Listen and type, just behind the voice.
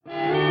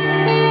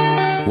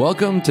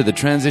Welcome to the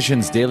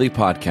Transitions Daily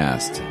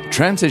podcast.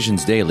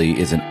 Transitions Daily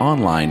is an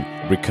online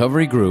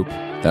recovery group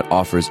that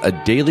offers a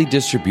daily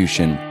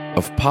distribution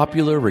of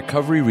popular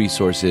recovery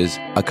resources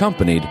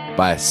accompanied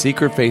by a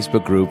secret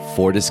Facebook group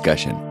for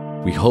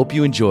discussion. We hope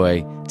you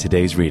enjoy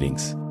today's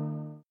readings.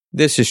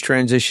 This is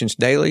Transitions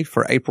Daily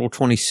for April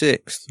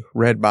 26th,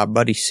 read by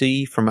Buddy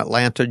C. from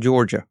Atlanta,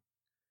 Georgia.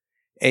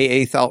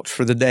 AA Thoughts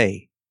for the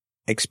Day.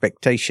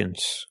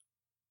 Expectations.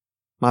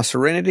 My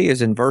serenity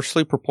is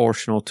inversely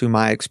proportional to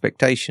my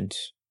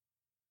expectations.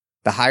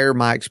 The higher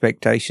my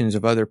expectations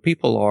of other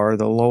people are,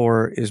 the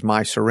lower is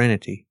my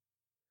serenity.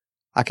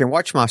 I can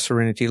watch my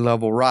serenity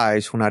level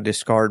rise when I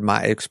discard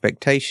my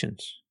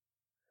expectations.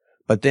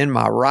 But then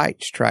my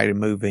rights try to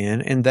move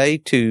in, and they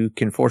too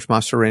can force my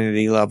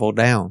serenity level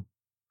down.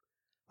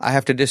 I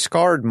have to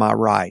discard my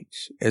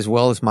rights as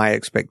well as my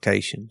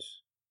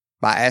expectations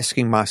by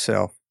asking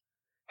myself,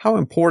 how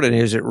important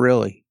is it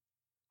really?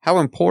 How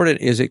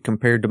important is it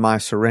compared to my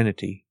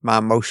serenity, my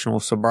emotional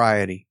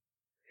sobriety?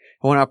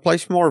 And when I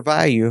place more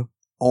value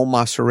on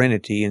my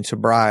serenity and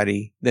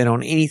sobriety than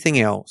on anything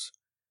else,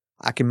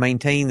 I can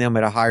maintain them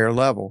at a higher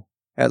level,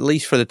 at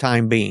least for the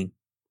time being.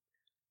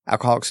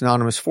 Alcoholics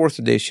Anonymous 4th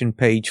edition,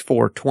 page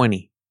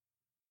 420.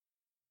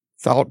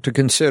 Thought to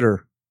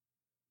consider.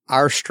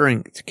 Our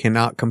strength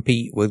cannot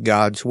compete with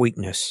God's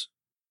weakness.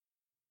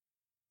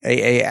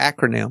 AA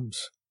acronyms.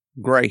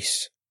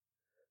 GRACE.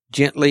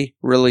 Gently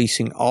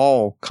releasing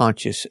all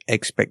conscious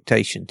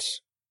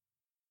expectations.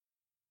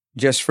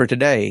 Just for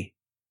today,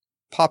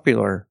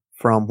 popular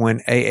from when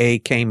AA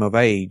came of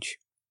age.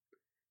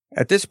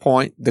 At this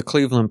point, the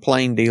Cleveland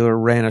Plain Dealer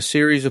ran a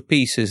series of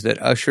pieces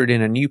that ushered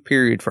in a new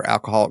period for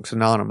Alcoholics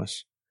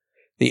Anonymous,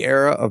 the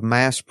era of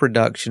mass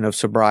production of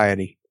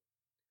sobriety.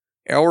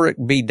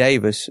 Elric B.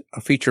 Davis, a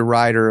feature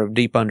writer of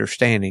Deep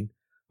Understanding,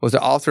 was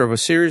the author of a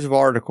series of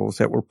articles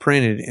that were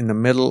printed in the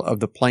middle of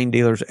the Plain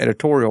Dealer's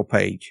editorial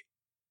page.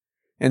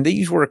 And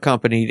these were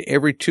accompanied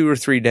every 2 or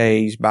 3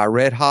 days by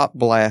red-hot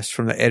blasts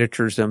from the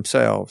editors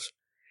themselves.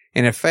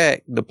 In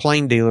effect, the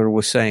Plain Dealer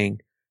was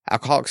saying,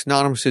 Alcoholics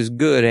Anonymous is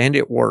good and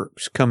it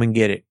works. Come and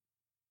get it.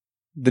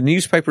 The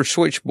newspaper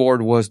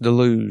switchboard was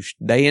deluged.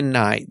 Day and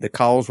night, the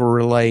calls were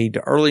relayed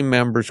to early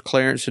members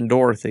Clarence and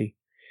Dorothy,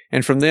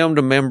 and from them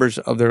to members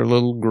of their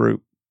little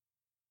group.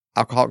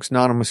 Alcoholics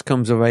Anonymous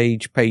comes of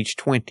age, page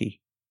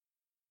 20.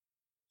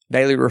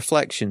 Daily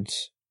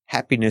Reflections.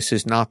 Happiness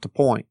is not the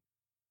point.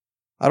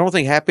 I don't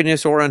think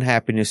happiness or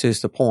unhappiness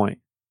is the point.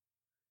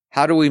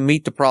 How do we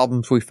meet the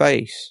problems we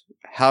face?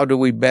 How do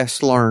we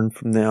best learn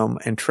from them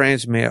and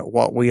transmit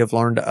what we have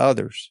learned to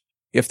others,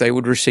 if they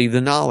would receive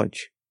the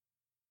knowledge?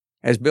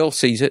 As Bill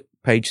sees it,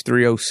 page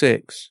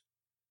 306.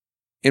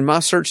 In my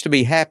search to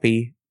be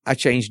happy, I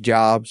changed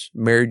jobs,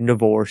 married and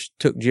divorced,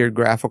 took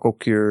geographical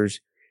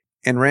cures,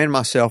 and ran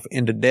myself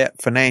into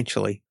debt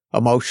financially,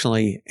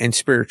 emotionally, and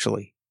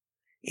spiritually.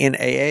 In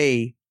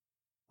AA,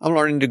 I'm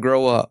learning to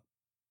grow up.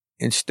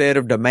 Instead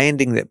of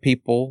demanding that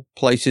people,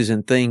 places,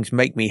 and things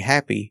make me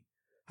happy,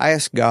 I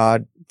ask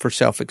God for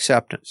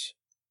self-acceptance.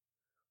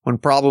 When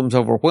problems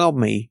overwhelm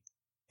me,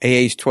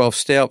 AA's 12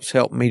 steps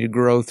help me to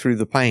grow through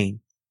the pain.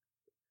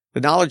 The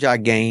knowledge I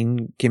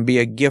gain can be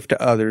a gift to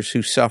others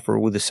who suffer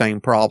with the same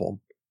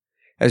problem.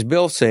 As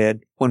Bill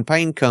said, when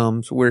pain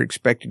comes, we're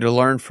expected to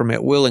learn from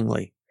it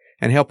willingly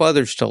and help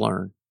others to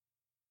learn.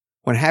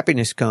 When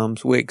happiness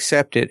comes, we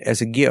accept it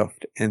as a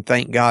gift and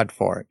thank God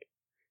for it.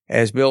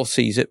 As Bill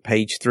sees it,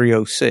 page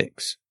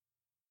 306.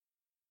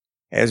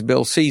 As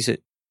Bill sees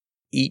it,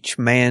 each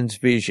man's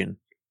vision.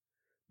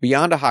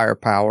 Beyond a higher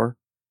power,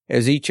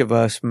 as each of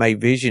us may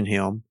vision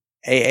him,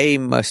 AA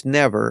must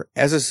never,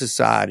 as a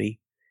society,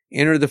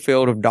 enter the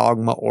field of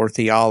dogma or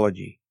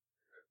theology.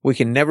 We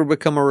can never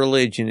become a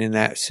religion in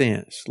that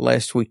sense,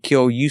 lest we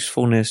kill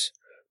usefulness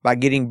by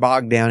getting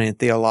bogged down in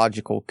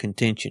theological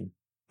contention.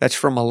 That's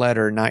from a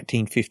letter in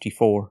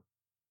 1954.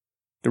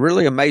 The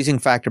really amazing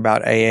fact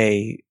about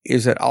AA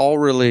is that all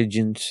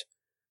religions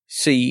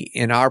see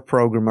in our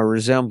program a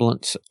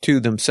resemblance to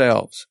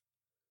themselves.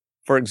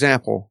 For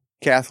example,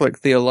 Catholic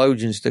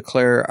theologians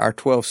declare our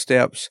 12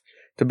 steps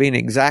to be in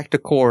exact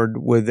accord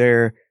with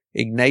their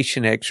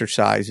Ignatian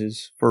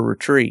exercises for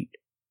retreat.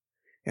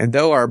 And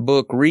though our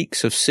book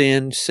reeks of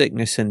sin,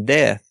 sickness, and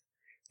death,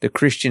 the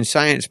Christian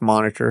Science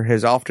Monitor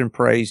has often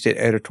praised it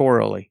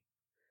editorially.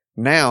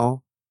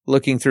 Now,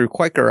 looking through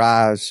Quaker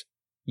eyes,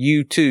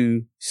 you,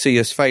 too, see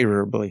us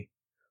favorably.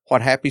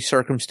 What happy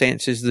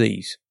circumstances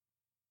these.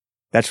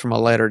 That's from a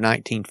letter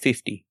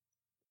 1950.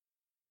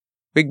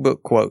 Big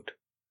Book quote.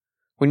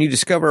 When you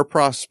discover a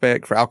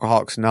prospect for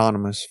Alcoholics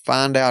Anonymous,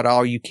 find out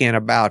all you can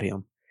about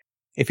him.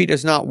 If he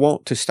does not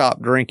want to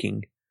stop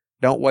drinking,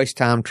 don't waste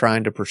time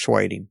trying to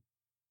persuade him.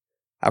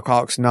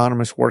 Alcoholics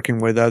Anonymous Working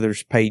with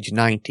Others, page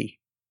 90.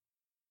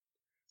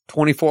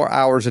 24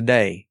 hours a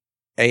day.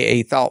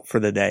 AA Thought for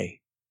the Day.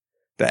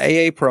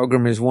 The AA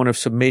program is one of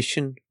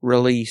submission,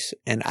 release,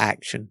 and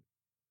action.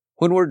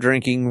 When we're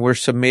drinking, we're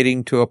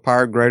submitting to a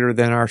power greater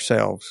than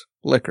ourselves,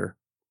 liquor.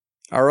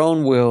 Our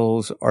own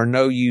wills are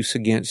no use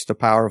against the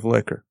power of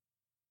liquor.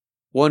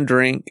 One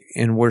drink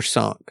and we're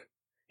sunk.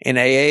 In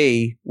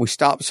AA, we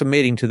stop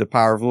submitting to the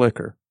power of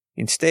liquor.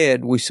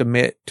 Instead, we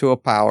submit to a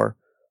power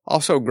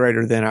also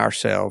greater than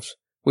ourselves,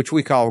 which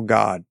we call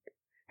God.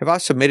 Have I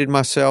submitted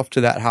myself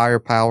to that higher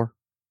power?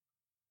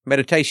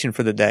 Meditation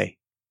for the day.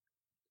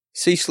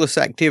 Ceaseless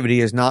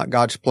activity is not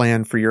God's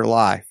plan for your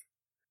life.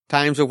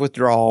 Times of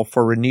withdrawal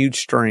for renewed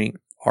strength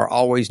are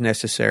always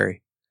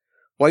necessary.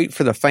 Wait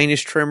for the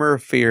faintest tremor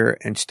of fear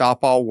and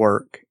stop all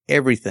work,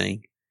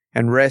 everything,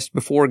 and rest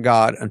before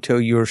God until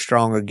you are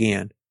strong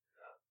again.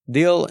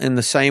 Deal in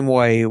the same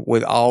way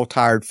with all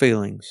tired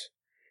feelings.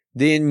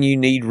 Then you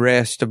need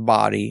rest of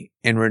body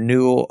and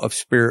renewal of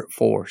spirit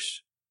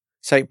force.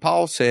 St.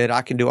 Paul said,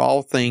 I can do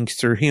all things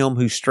through him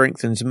who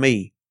strengthens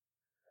me.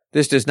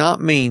 This does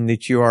not mean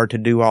that you are to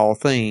do all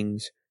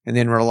things and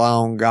then rely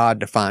on God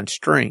to find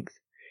strength.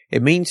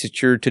 It means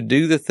that you're to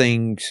do the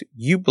things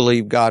you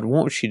believe God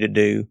wants you to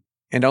do,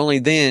 and only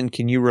then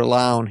can you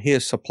rely on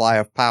His supply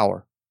of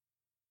power.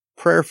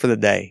 Prayer for the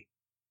day.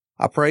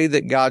 I pray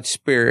that God's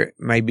Spirit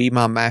may be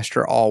my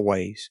master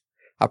always.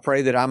 I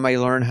pray that I may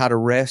learn how to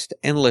rest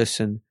and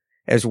listen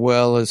as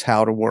well as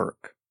how to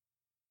work.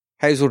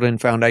 Hazelden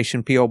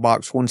Foundation, P.O.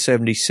 Box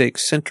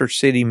 176, Center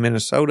City,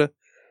 Minnesota,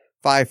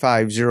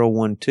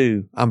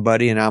 55012. I'm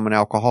Buddy and I'm an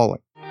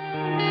alcoholic.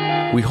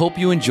 We hope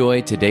you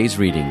enjoyed today's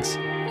readings.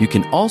 You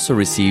can also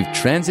receive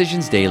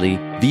Transitions Daily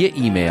via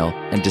email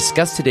and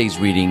discuss today's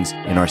readings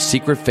in our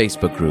secret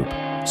Facebook group.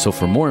 So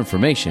for more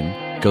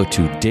information, go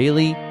to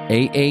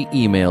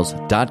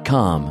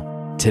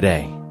dailyaaemails.com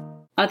today.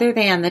 Other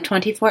than the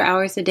 24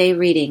 hours a day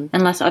reading,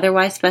 unless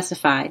otherwise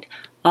specified,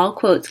 all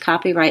quotes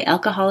copyright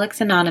Alcoholics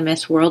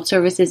Anonymous World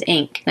Services,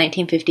 Inc.,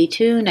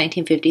 1952,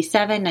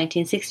 1957,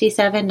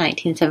 1967,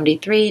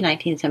 1973,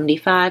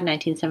 1975,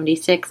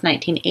 1976,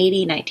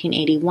 1980,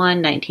 1981,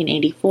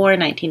 1984,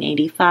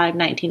 1985,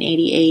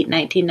 1988,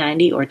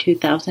 1990, or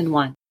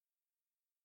 2001.